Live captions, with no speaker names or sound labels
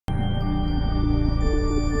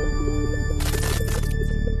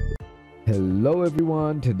Hello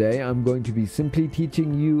everyone, today I'm going to be simply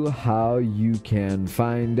teaching you how you can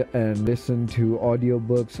find and listen to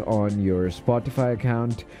audiobooks on your Spotify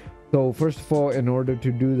account. So first of all, in order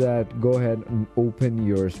to do that, go ahead and open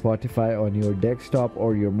your Spotify on your desktop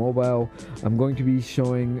or your mobile. I'm going to be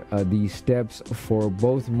showing these steps for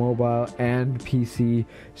both mobile and PC.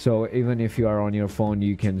 So even if you are on your phone,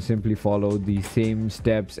 you can simply follow the same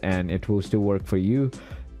steps and it will still work for you.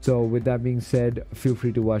 So with that being said, feel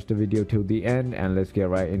free to watch the video till the end and let's get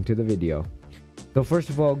right into the video. So first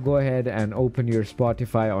of all, go ahead and open your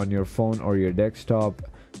Spotify on your phone or your desktop.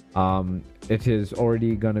 It is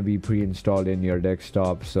already gonna be pre-installed in your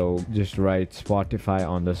desktop, so just write Spotify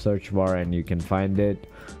on the search bar and you can find it.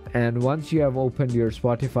 And once you have opened your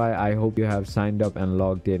Spotify, I hope you have signed up and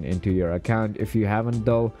logged in into your account. If you haven't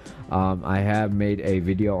though, I have made a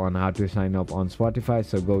video on how to sign up on Spotify,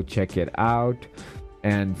 so go check it out.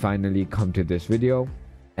 And finally come to this video.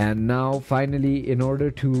 And now finally, in order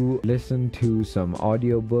to listen to some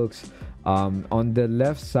audiobooks, on the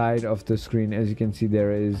left side of the screen, as you can see,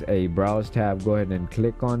 there is a browse tab. Go ahead and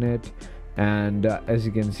click on it, and as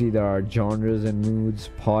you can see, there are genres and moods,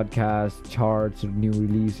 podcasts, charts, new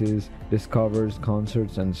releases, discovers,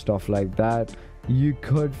 concerts, and stuff like that. You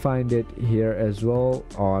could find it here as well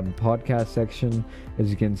on podcast section. As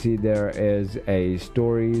you can see, there is a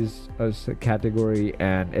stories category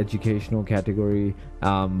and educational category,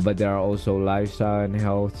 but there are also lifestyle and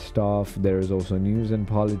health stuff. There is also news and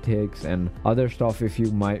politics and other stuff if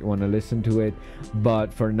you might want to listen to it.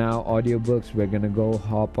 But for now, audiobooks, we're gonna go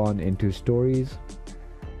hop on into stories.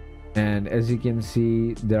 And as you can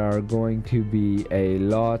see, there are going to be a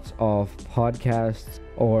lot of podcasts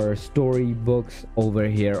or story books over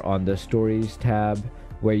here on the stories tab,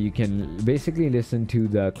 where you can basically listen to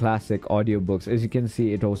the classic audiobooks. As you can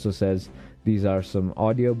see, it also says these are some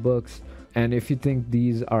audiobooks, and if you think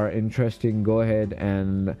these are interesting, go ahead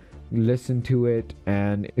and listen to it.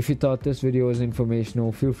 And if you thought this video was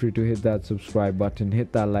informational, feel free to hit that subscribe button,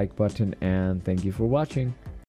 hit that like button, and thank you for watching.